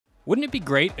Wouldn't it be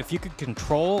great if you could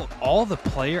control all the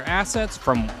player assets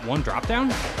from one dropdown?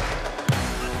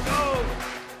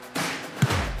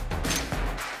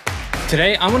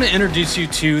 Today, I want to introduce you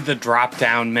to the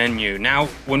drop-down menu. Now,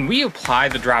 when we apply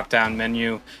the drop-down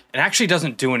menu, it actually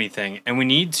doesn't do anything, and we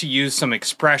need to use some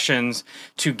expressions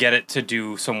to get it to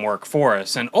do some work for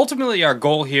us. And ultimately, our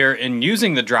goal here in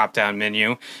using the drop-down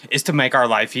menu is to make our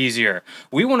life easier.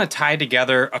 We want to tie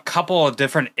together a couple of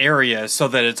different areas so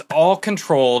that it's all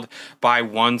controlled by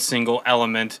one single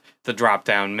element, the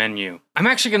drop-down menu. I'm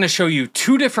actually going to show you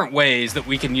two different ways that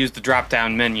we can use the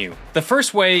drop-down menu. The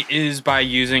first way is by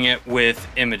using it with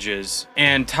images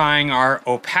and tying our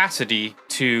opacity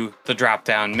to the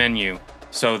drop-down menu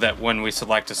so that when we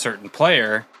select a certain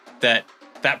player, that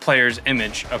player's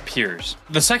image appears.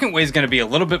 The second way is going to be a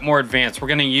little bit more advanced. We're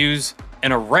going to use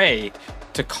an array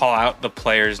to call out the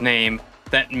player's name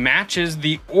that matches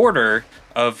the order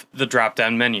of the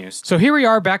drop-down menus. So here we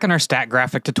are back in our stat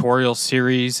graphic tutorial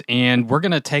series, and we're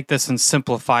going to take this and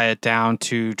simplify it down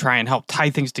to try and help tie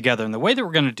things together. And the way that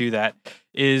we're going to do that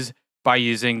is by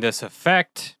using this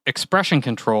effect, expression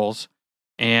controls,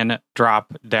 and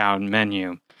drop-down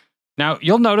menu. Now,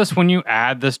 you'll notice when you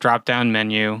add this drop-down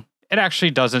menu, it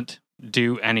actually doesn't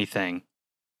do anything.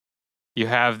 You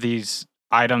have these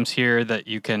items here that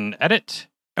you can edit,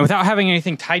 and without having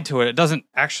anything tied to it, it doesn't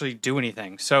actually do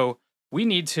anything. So we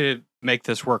need to make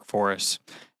this work for us.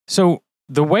 So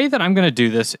the way that I'm going to do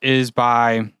this is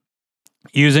by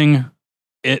using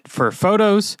it for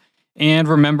photos. And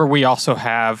remember, we also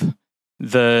have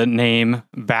the name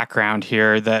background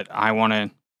here that I want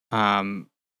to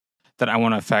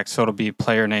affect. So it'll be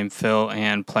player name fill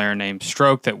and player name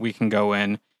stroke that we can go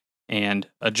in and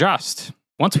adjust.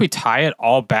 Once we tie it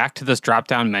all back to this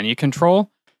drop-down menu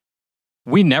control,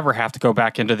 we never have to go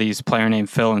back into these player name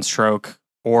fill and stroke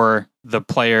or the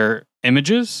player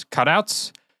images,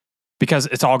 cutouts, because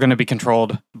it's all going to be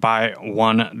controlled by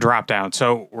one dropdown.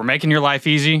 So we're making your life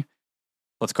easy.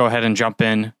 Let's go ahead and jump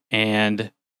in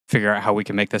and figure out how we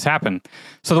can make this happen.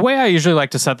 So the way I usually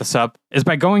like to set this up is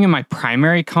by going in my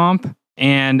primary comp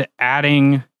and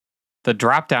adding the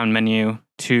dropdown menu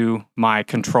to my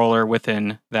controller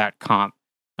within that comp.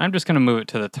 I'm just going to move it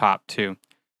to the top too.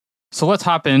 So let's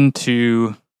hop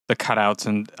into the cutouts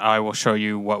and I will show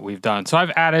you what we've done. So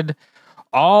I've added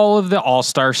all of the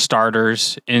all-star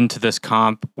starters into this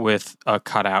comp with a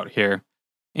cutout here.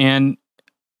 And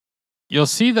you'll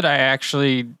see that I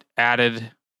actually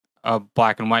added a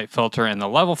black and white filter and the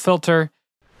level filter.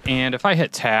 And if I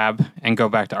hit tab and go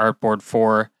back to Artboard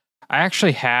 4, I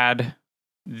actually had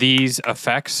these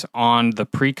effects on the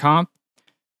pre-comp.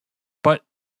 But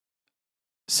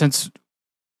since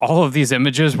all of these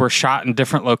images were shot in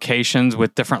different locations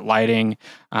with different lighting,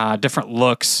 different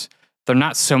looks, they're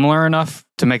not similar enough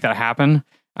to make that happen.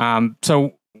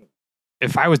 So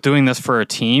if I was doing this for a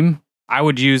team, I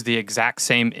would use the exact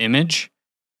same image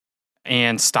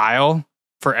and style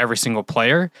for every single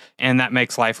player, and that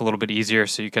makes life a little bit easier.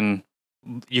 So you can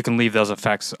leave those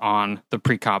effects on the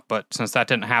pre-comp. But since that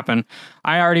didn't happen,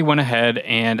 I already went ahead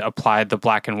and applied the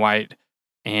black and white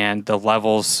and the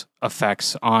levels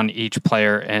effects on each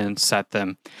player and set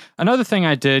them. Another thing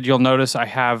I did, you'll notice I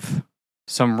have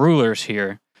some rulers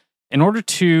here. In order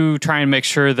to try and make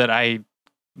sure that I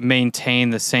maintain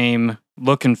the same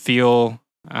look and feel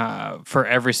for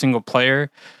every single player,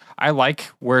 I like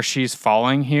where she's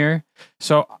falling here.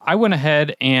 So I went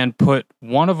ahead and put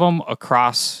one of them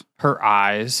across her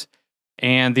eyes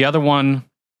and the other one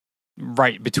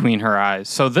right between her eyes.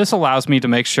 So this allows me to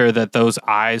make sure that those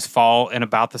eyes fall in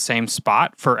about the same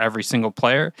spot for every single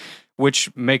player,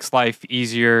 which makes life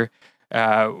easier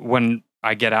when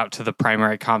I get out to the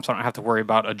primary comp, so I don't have to worry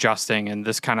about adjusting, and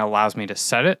this kind of allows me to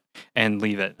set it and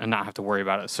leave it and not have to worry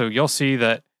about it. So you'll see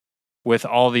that with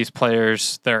all these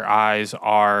players, their eyes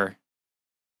are,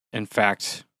 in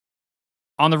fact,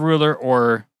 on the ruler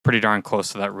or pretty darn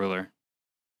close to that ruler.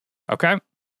 Okay?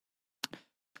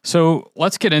 So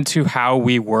let's get into how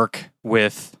we work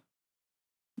with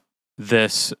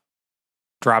this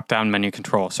drop-down menu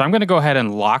control. So I'm going to go ahead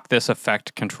and lock this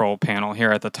effect control panel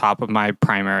here at the top of my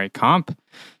primary comp,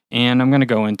 and I'm going to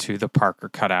go into the Parker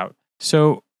cutout.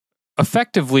 So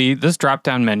effectively, this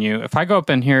drop-down menu, if I go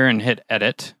up in here and hit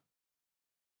edit,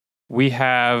 we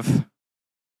have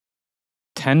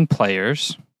 10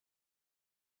 players.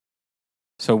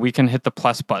 So we can hit the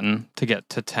plus button to get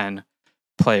to 10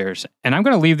 players. And I'm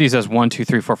going to leave these as 1, 2,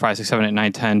 3, 4, 5, 6, 7, 8,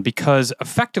 9, 10 because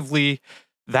effectively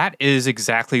that is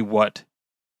exactly what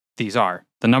these are.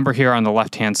 The number here on the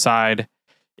left-hand side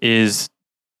is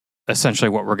essentially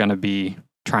what we're going to be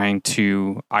trying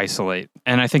to isolate.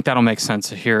 And I think that'll make sense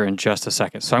here in just a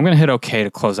second. So I'm going to hit OK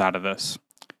to close out of this.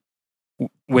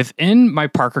 within my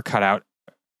Parker cutout,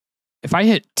 if I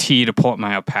hit T to pull up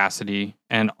my opacity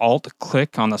and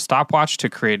Alt-click on the stopwatch to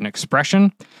create an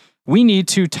expression, we need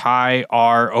to tie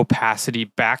our opacity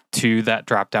back to that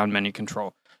drop-down menu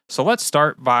control. So let's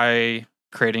start by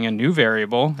creating a new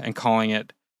variable and calling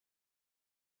it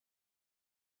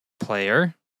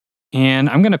player. And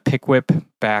I'm going to pick whip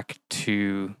back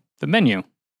to the menu.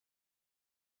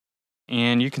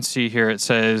 And you can see here it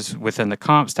says within the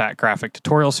comp stat graphic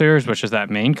tutorial series, which is that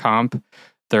main comp,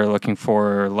 they're looking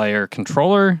for layer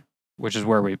controller, which is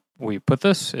where we put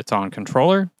this. It's on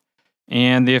controller.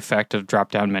 And the effect of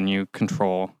drop-down menu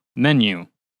control menu,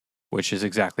 which is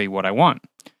exactly what I want.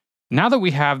 Now that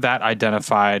we have that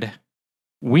identified,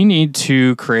 we need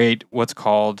to create what's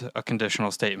called a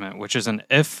conditional statement, which is an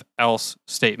if-else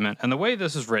statement. And the way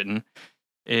this is written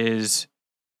is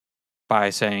by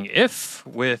saying if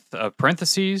with a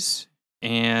parentheses,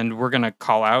 and we're going to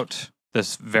call out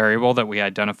this variable that we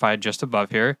identified just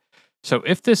above here. So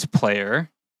if this player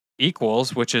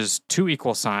equals, which is two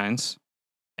equal signs,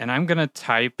 and I'm going to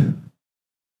type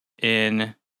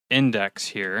in index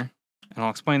here, and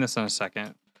I'll explain this in a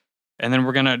second. And then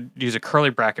we're going to use a curly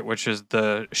bracket, which is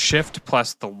the shift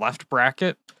plus the left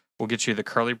bracket will get you the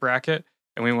curly bracket.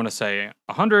 And we want to say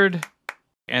 100,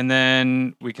 and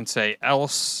then we can say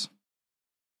else,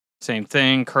 same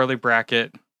thing, curly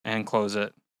bracket, and close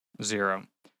it, 0.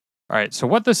 All right, so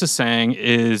what this is saying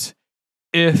is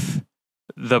if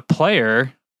the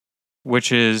player,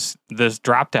 which is this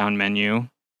drop-down menu,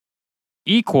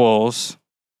 equals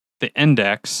the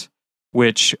index,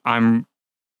 which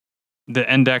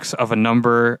the index of a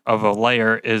number of a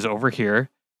layer is over here,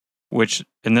 which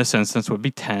in this instance would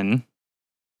be 10.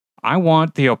 I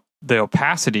want the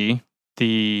opacity,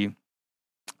 the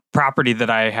property that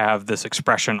I have this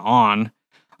expression on,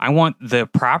 I want the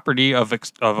property of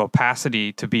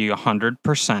opacity to be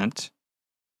 100%.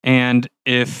 And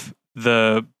if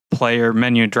the player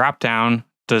menu dropdown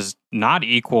does not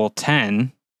equal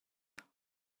 10,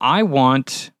 I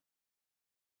want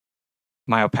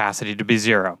my opacity to be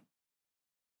 0.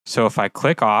 So if I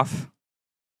click off,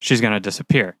 she's going to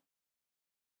disappear.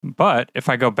 But if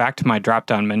I go back to my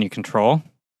drop-down menu control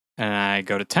and I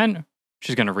go to 10,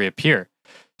 she's going to reappear.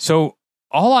 So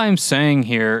all I'm saying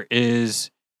here is,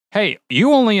 hey,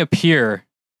 you only appear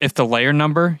if the layer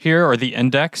number here or the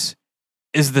index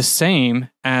is the same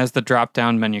as the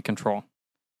drop-down menu control.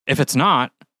 If it's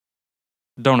not,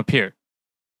 don't appear.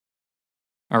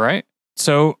 All right.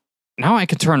 So now I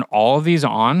can turn all of these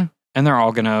on and they're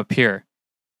all going to appear.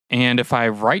 And if I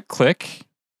right click,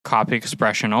 copy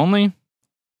expression only,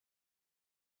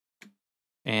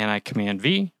 and I Command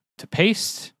V to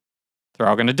paste, they're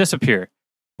all going to disappear.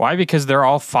 Why? Because they're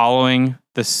all following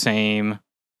the same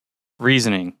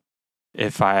reasoning.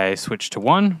 If I switch to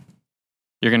 1,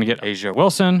 you're going to get Asia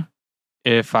Wilson.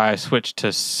 If I switch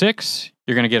to 6,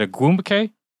 you're going to get a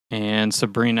Gwumbake and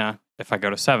Sabrina if I go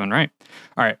to 7, right?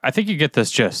 All right, I think you get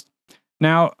this gist.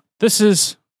 Now, this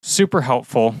is super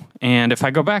helpful. And if I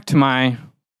go back to my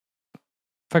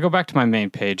main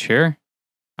page here,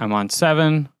 I'm on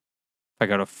 7. If I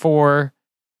go to 4,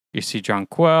 you see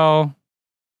Jonquil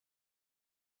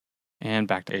and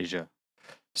back to Asia.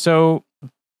 So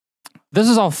this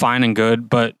is all fine and good,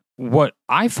 but what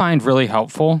I find really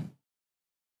helpful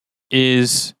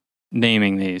is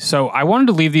naming these. So I wanted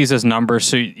to leave these as numbers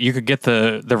so you could get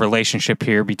the relationship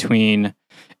here between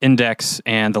index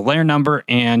and the layer number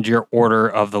and your order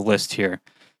of the list here.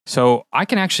 So I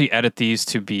can actually edit these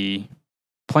to be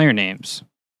player names.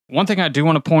 One thing I do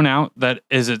want to point out that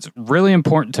is it's really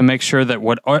important to make sure that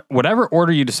whatever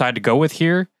order you decide to go with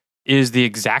here is the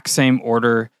exact same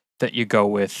order that you go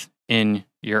with in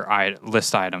your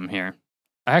list item here.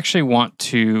 I actually want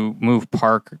to move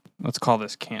Parker. Let's call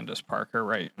this Candace Parker,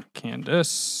 right?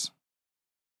 Candace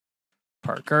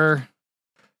Parker.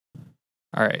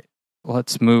 All right,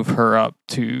 let's move her up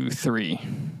to 3.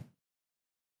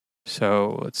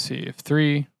 So let's see if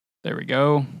 3, there we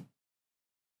go.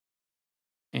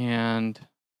 And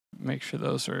make sure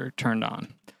those are turned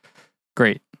on.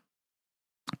 Great.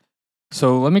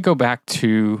 So let me go back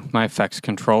to my effects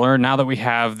controller. Now that we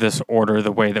have this order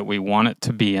the way that we want it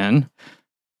to be in,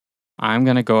 I'm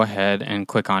going to go ahead and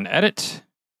click on edit,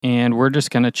 and we're just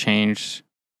going to change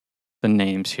the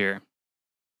names here.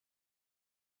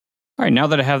 All right, now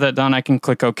that I have that done, I can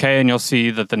click OK, and you'll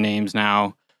see that the names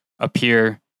now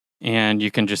appear, and you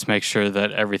can just make sure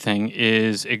that everything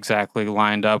is exactly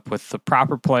lined up with the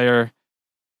proper player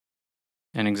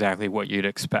and exactly what you'd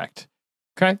expect.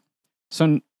 Okay,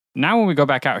 so now when we go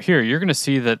back out here, you're going to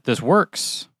see that this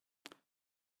works.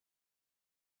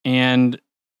 And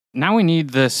now we need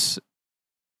this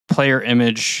player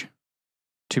image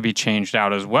to be changed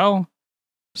out as well.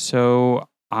 So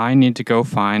I need to go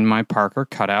find my Parker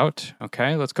cutout.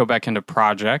 Okay, let's go back into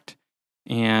project.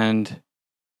 And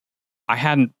I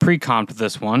hadn't pre-comped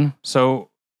this one. So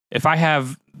if I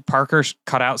have Parker's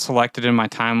cutout selected in my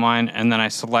timeline, and then I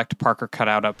select Parker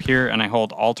cutout up here, and I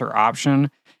hold Alt or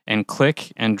Option and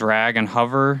click and drag and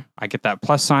hover, I get that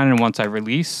plus sign, and once I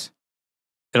release,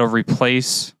 it'll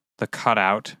replace the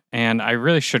cutout. And I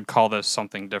really should call this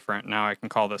something different. Now I can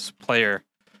call this player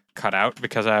cutout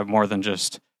because I have more than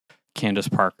just Candace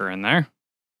Parker in there.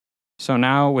 So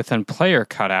now within player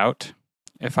cutout,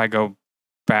 if I go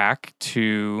back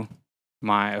to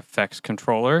my effects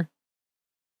controller,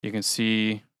 you can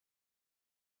see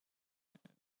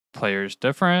player's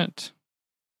different.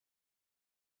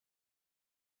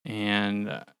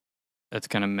 And it's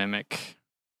going to mimic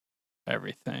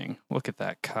everything. Look at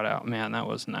that cutout. Man, that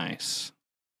was nice.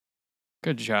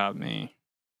 Good job, me.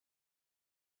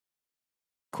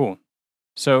 Cool.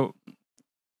 So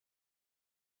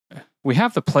we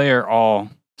have the player all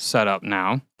set up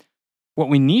now. What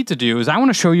we need to do is I want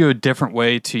to show you a different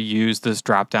way to use this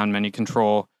drop-down menu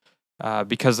control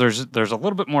because there's a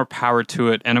little bit more power to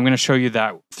it, and I'm going to show you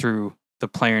that through the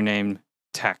player name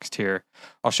text here.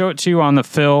 I'll show it to you on the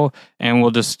fill, and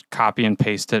we'll just copy and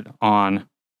paste it on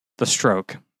the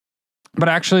stroke. But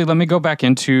actually, let me go back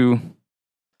into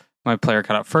my player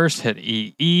cutout first, hit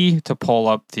EE to pull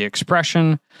up the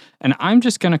expression, and I'm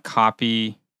just going to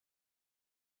copy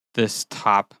this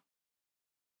top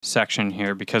section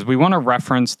here because we want to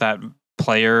reference that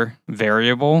player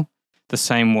variable the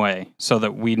same way so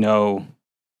that we know,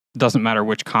 it doesn't matter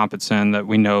which comp it's in, that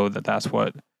we know that that's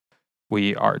what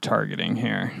we are targeting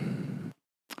here.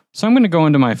 So I'm going to go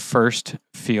into my first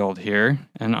field here,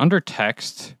 and under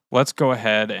text, let's go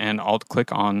ahead and Alt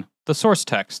click on the source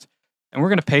text. And we're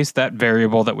going to paste that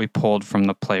variable that we pulled from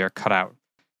the player cutout,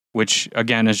 which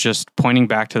again is just pointing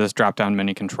back to this drop-down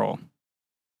menu control.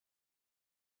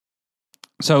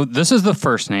 So this is the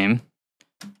first name,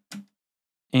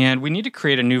 and we need to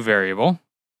create a new variable,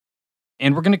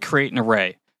 and we're going to create an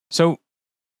array. So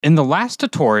in the last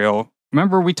tutorial,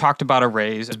 remember we talked about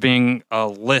arrays as being a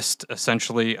list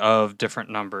essentially of different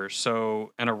numbers.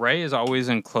 So an array is always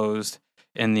enclosed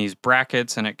in these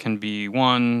brackets, and it can be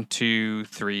 1, 2,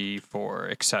 3, 4,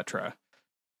 etc.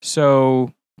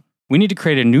 So we need to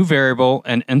create a new variable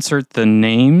and insert the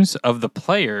names of the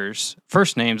players,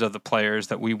 first names of the players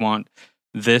that we want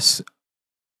this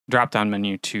drop-down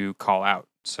menu to call out.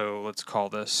 So let's call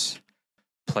this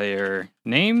player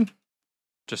name,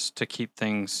 just to keep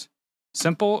things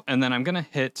simple. And then I'm going to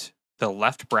hit the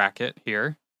left bracket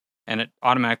here, and it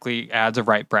automatically adds a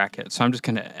right bracket. So I'm just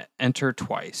going to enter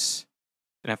twice.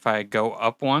 And if I go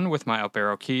up one with my up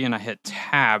arrow key and I hit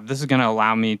tab, this is going to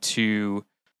allow me to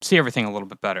see everything a little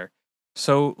bit better.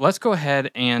 So let's go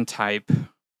ahead and type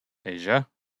Asia,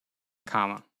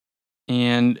 comma.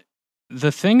 And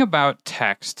the thing about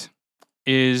text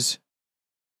is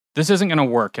this isn't going to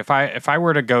work. If I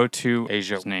were to go to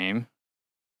Asia's name,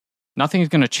 nothing's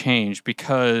going to change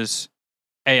because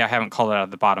A, I haven't called it out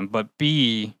at the bottom, but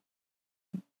B,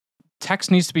 text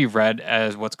needs to be read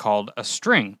as what's called a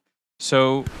string.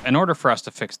 So in order for us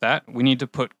to fix that, we need to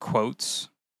put quotes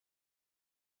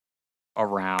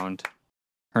around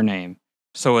her name.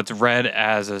 So it's read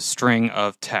as a string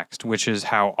of text, which is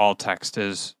how all text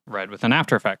is read within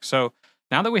After Effects. So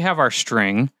now that we have our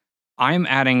string, I'm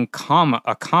adding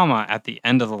a comma at the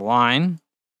end of the line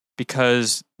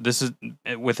because this is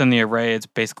within the array, it's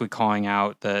basically calling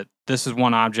out that this is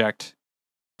one object,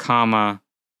 comma,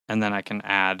 and then I can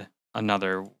add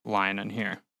another line in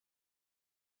here.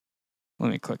 Let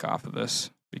me click off of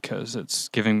this because it's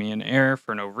giving me an error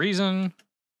for no reason.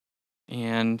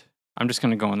 And I'm just going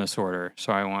to go in this order.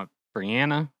 So I want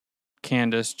Brianna,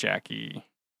 Candace, Jackie,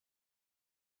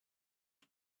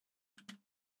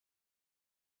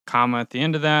 comma at the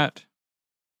end of that,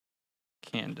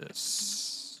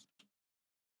 Candace,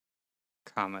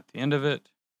 comma at the end of it.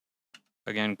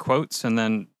 Again, quotes, and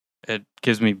then it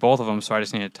gives me both of them, so I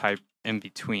just need to type in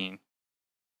between.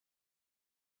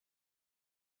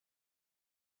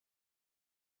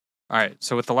 All right,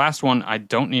 so with the last one, I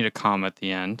don't need a comma at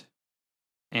the end.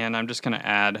 And I'm just going to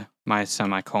add my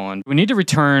semicolon. We need to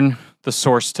return the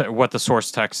source what the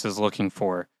source text is looking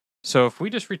for. So if we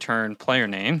just return player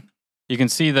name, you can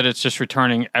see that it's just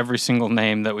returning every single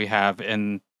name that we have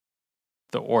in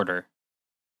the order.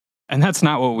 And that's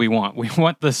not what we want. We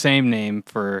want the same name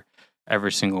for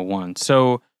every single one.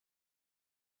 So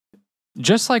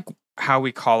just like how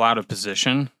we call out a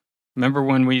position, remember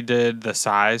when we did the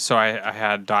size? So I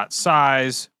had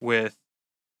 .size with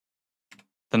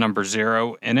the number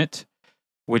 0 in it,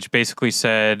 which basically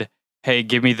said hey,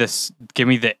 give me this, give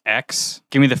me the X,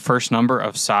 give me the first number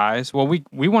of size. Well,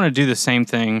 we want to do the same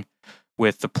thing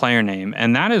with the player name,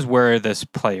 and that is where this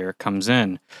player comes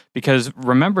in. Because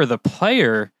remember, the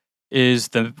player is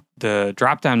the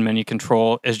drop-down menu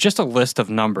control is just a list of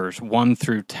numbers 1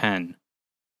 through 10.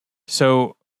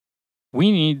 So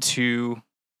we need to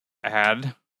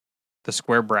add the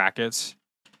square brackets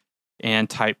and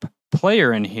type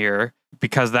player in here,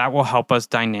 because that will help us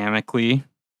dynamically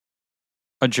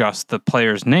adjust the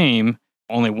player's name,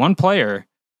 only one player,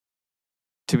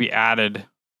 to be added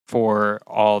for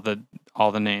all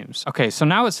the names. Okay, so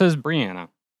now it says Brianna,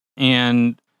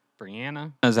 and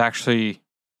Brianna is actually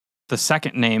the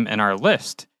second name in our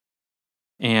list,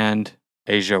 and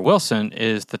Asia Wilson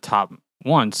is the top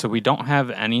one, so we don't have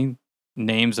any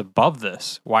names above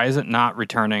this. Why is it not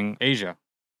returning Asia?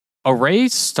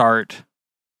 Arrays start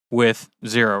with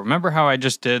 0. Remember how I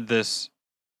just did this,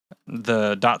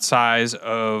 the dot size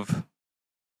of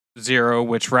 0,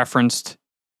 which referenced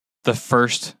the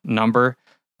first number?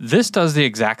 This does the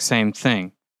exact same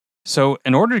thing. So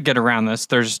in order to get around this,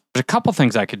 there's a couple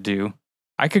things I could do.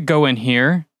 I could go in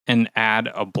here and add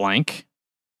a blank,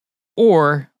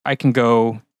 or I can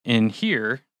go in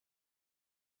here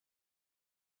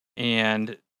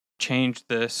and change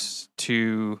this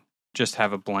to just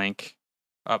have a blank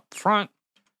up front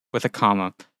with a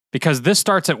comma. Because this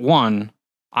starts at 1,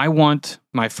 I want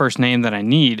my first name that I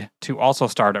need to also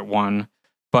start at 1,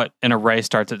 but an array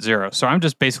starts at 0. So I'm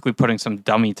just basically putting some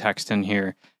dummy text in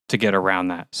here to get around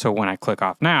that. So when I click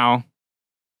off now,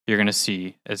 you're going to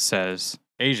see it says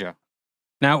Asia.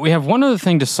 Now we have one other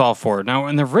thing to solve for. Now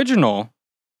in the original,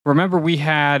 remember we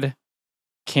had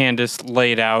Candace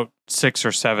laid out 6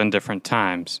 or 7 different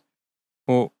times.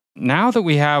 Well, now that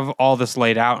we have all this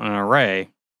laid out in an array,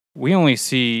 we only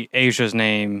see Asia's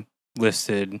name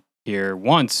listed here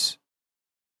once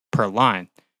per line.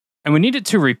 And we need it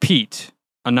to repeat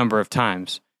a number of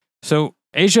times. So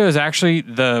Asia is actually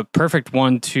the perfect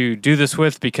one to do this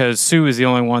with, because Sue is the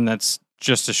only one that's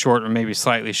just as short or maybe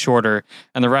slightly shorter,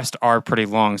 and the rest are pretty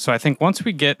long. So I think once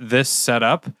we get this set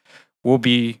up, we'll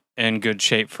be in good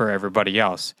shape for everybody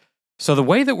else. So the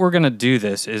way that we're going to do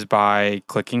this is by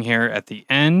clicking here at the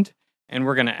end, and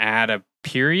we're going to add a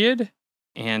period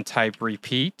and type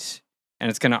repeat,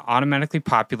 and it's going to automatically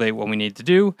populate what we need to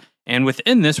do. And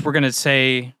within this, we're going to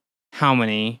say how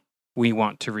many we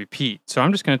want to repeat. So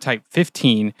I'm just going to type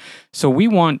 15. So we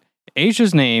want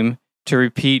Asia's name to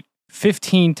repeat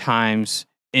 15 times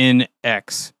in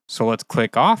X. So let's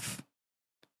click off.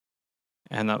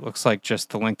 And that looks like just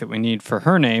the link that we need for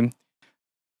her name.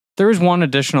 There is one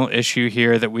additional issue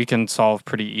here that we can solve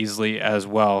pretty easily as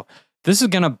well. This is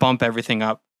going to bump everything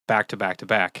up back to back to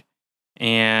back.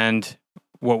 And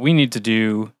what we need to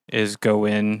do is go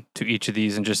in to each of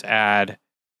these and just add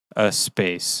a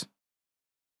space.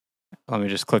 Let me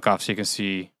just click off so you can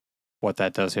see what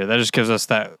that does here. That just gives us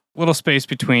that little space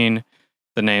between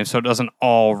the names so it doesn't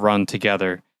all run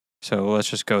together. So let's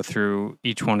just go through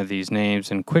each one of these names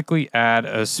and quickly add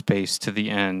a space to the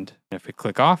end. If we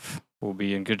click off, we'll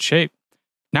be in good shape.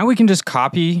 Now we can just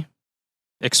copy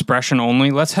expression only.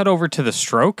 Let's head over to the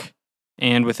stroke,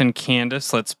 and within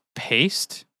Candace, let's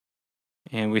paste.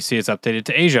 And we see it's updated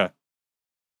to Asia.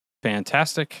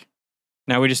 Fantastic.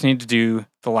 Now we just need to do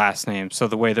the last name. So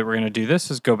the way that we're going to do this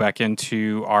is go back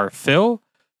into our fill,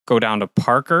 go down to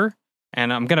Parker,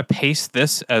 and I'm going to paste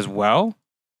this as well.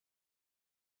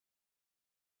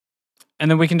 And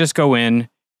then we can just go in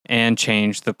and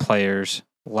change the player's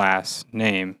last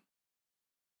name.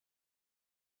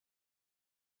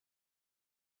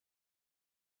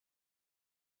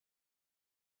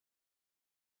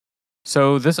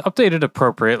 So this updated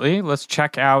appropriately. Let's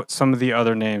check out some of the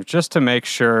other names just to make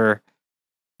sure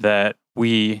that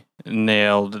we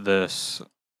nailed this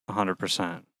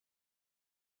 100%.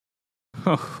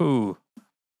 Oh,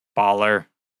 baller.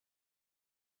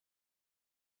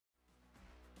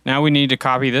 Now we need to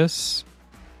copy this,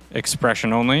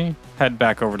 expression only, head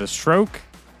back over to stroke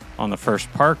on the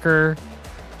first Parker,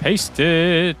 paste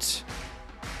it.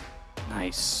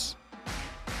 Nice.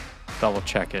 Double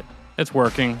check it. It's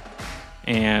working.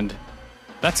 And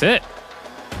that's it.